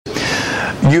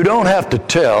You don't have to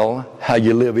tell how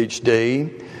you live each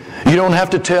day. You don't have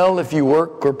to tell if you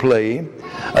work or play.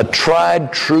 A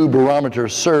tried, true barometer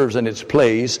serves in its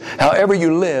place. However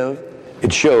you live,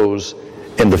 it shows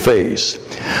in the face.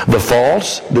 The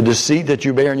false, the deceit that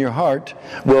you bear in your heart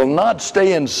will not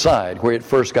stay inside where it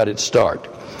first got its start.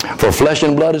 For flesh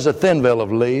and blood is a thin veil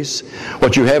of lace.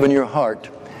 What you have in your heart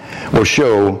will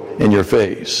show in your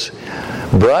face.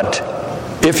 But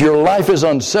if your life is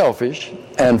unselfish,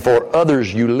 and for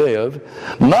others you live,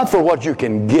 not for what you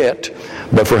can get,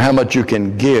 but for how much you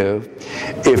can give,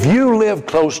 if you live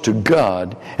close to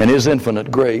God and His infinite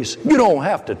grace, you don't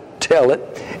have to tell it.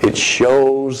 It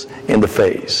shows in the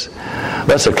face.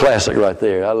 That's a classic right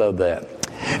there. I love that.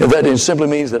 And that simply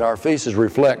means that our faces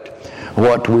reflect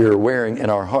what we're wearing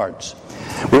in our hearts.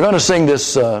 We're going to sing this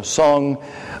song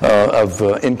of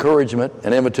encouragement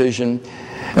and invitation.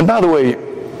 And by the way,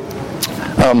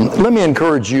 let me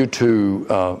encourage you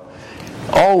to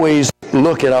always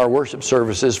look at our worship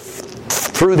services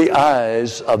through the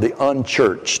eyes of the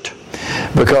unchurched,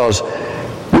 because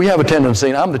we have a tendency,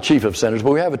 and I'm the chief of sinners,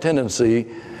 but we have a tendency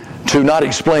to not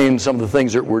explain some of the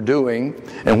things that we're doing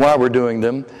and why we're doing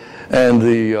them, and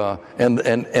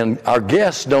our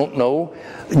guests don't know.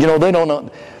 You know, they don't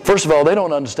know. First of all, they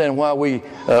don't understand why we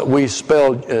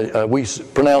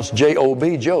pronounce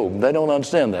J-O-B, Job. They don't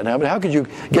understand that. How could you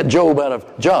get Job out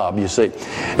of job, you see?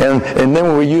 And then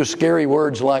when we use scary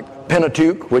words like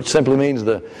Pentateuch, which simply means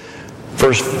the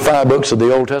first 5 books of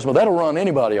the Old Testament, that'll run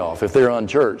anybody off if they're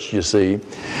unchurched, you see.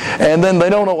 And then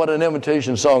they don't know what an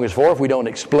invitation song is for if we don't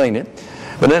explain it.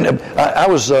 But then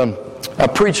I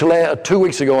preached 2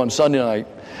 weeks ago on Sunday night,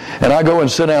 and I go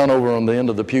and sit down over on the end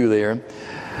of the pew there.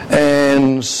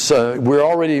 And so we're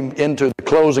already into the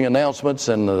closing announcements,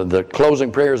 and the closing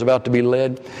prayer is about to be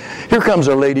led. Here comes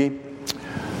a lady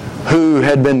who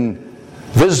had been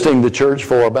visiting the church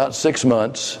for about 6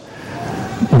 months,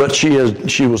 but she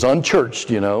was unchurched,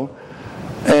 you know.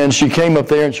 And she came up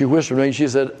there and she whispered to me, she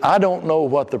said, "I don't know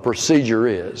what the procedure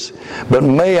is, but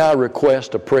may I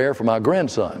request a prayer for my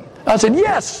grandson?" I said,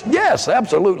 yes,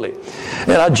 absolutely.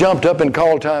 And I jumped up and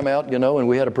called time out, you know, and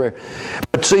we had a prayer.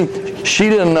 But see, she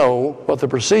didn't know what the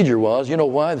procedure was. You know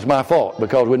why? It's my fault,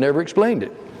 because we never explained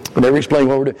it. We never explained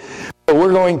what we're doing. So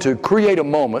we're going to create a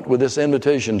moment with this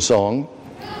invitation song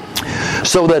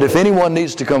so that if anyone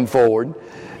needs to come forward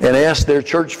and ask their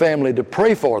church family to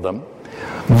pray for them,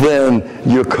 then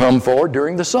you come forward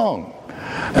during the song.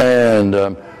 And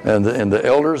the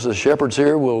elders, the shepherds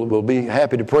here will be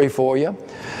happy to pray for you.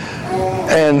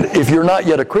 And if you're not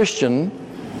yet a Christian,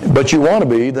 but you want to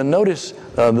be, then notice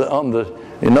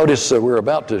we're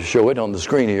about to show it on the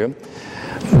screen here,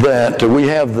 that we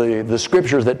have the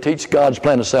scriptures that teach God's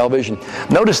plan of salvation.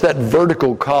 Notice that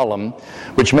vertical column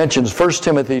which mentions 1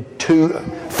 Timothy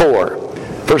 2:4.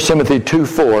 1 Timothy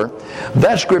 2:4,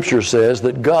 that scripture says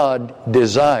that God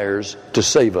desires to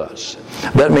save us.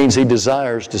 That means He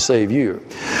desires to save you.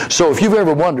 So if you've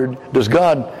ever wondered, does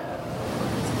God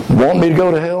want me to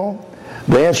go to hell?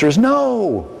 The answer is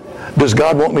no. Does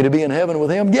God want me to be in heaven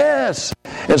with Him? Yes.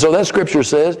 And so that scripture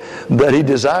says that He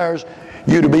desires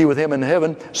you to be with Him in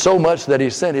heaven so much that He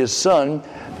sent His Son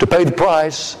to pay the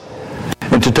price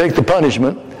and to take the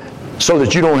punishment so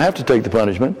that you don't have to take the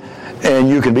punishment, and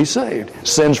you can be saved.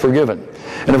 Sins forgiven.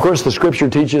 And of course the scripture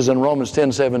teaches in Romans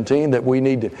 10:17 that we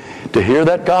need to hear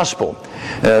that gospel,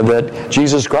 that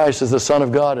Jesus Christ is the Son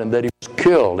of God, and that He was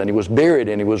killed and He was buried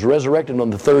and He was resurrected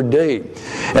on the 3rd day,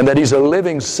 and that He's a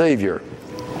living Savior,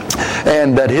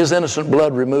 and that His innocent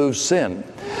blood removes sin.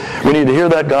 We need to hear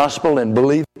that gospel and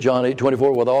believe John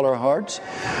 8:24 with all our hearts.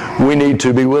 We need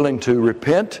to be willing to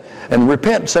repent, and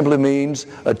repent simply means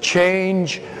a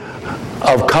change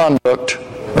of conduct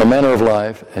or manner of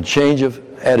life, a change of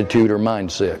attitude or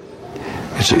mindset.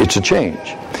 It's a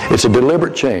change. It's a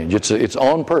deliberate change. It's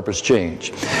on purpose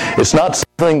change. It's not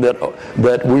something that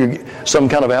some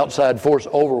kind of outside force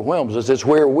overwhelms us. It's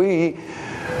where we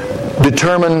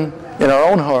determine in our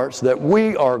own hearts that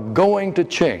we are going to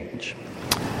change.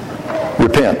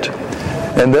 Repent.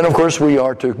 And then of course we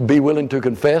are to be willing to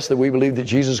confess that we believe that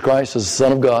Jesus Christ is the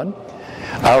Son of God,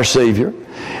 our Savior.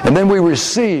 And then we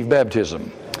receive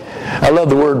baptism. I love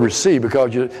the word receive,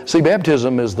 because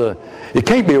baptism is it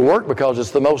can't be a work, because it's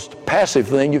the most passive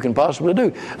thing you can possibly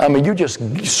do. I mean, you just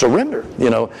surrender,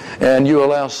 and you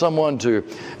allow someone to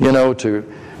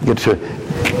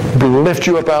lift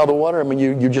you up out of the water. I mean,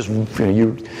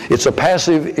 it's a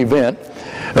passive event,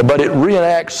 but it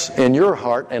reenacts in your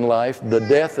heart and life the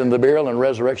death and the burial and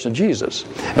resurrection of Jesus.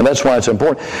 And that's why it's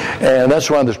important. And that's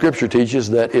why the Scripture teaches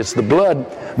that it's the blood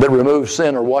that removes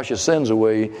sin or washes sins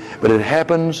away, but it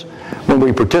happens when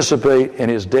we participate in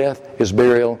His death, His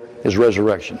burial, His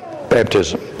resurrection,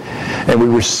 baptism. And we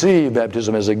receive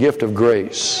baptism as a gift of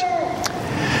grace.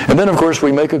 And then, of course,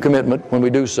 we make a commitment when we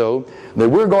do so that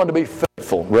we're going to be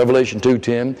faithful. Revelation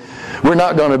 2:10. We're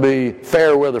not going to be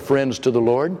fair weather friends to the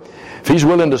Lord. If He's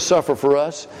willing to suffer for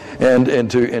us and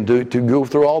to go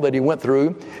through all that He went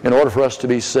through in order for us to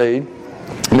be saved,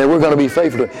 and then we're going to be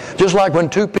faithful to it. Just like when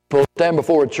two people stand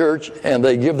before a church and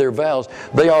they give their vows,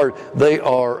 they are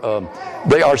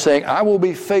saying, "I will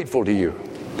be faithful to you,"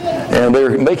 and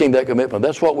they're making that commitment.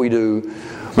 That's what we do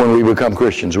when we become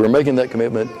Christians. We're making that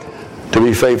commitment to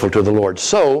be faithful to the Lord.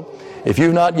 So, if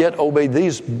you've not yet obeyed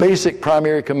these basic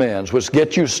primary commands, which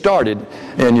get you started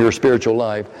in your spiritual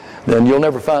life, then you'll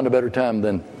never find a better time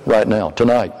than right now,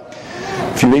 tonight.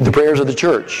 If you need the prayers of the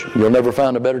church, you'll never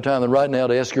find a better time than right now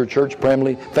to ask your church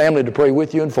family to pray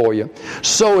with you and for you.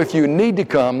 So if you need to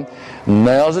come,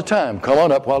 now's the time. Come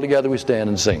on up while together we stand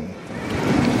and sing.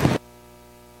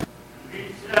 We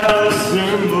shall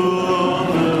assemble.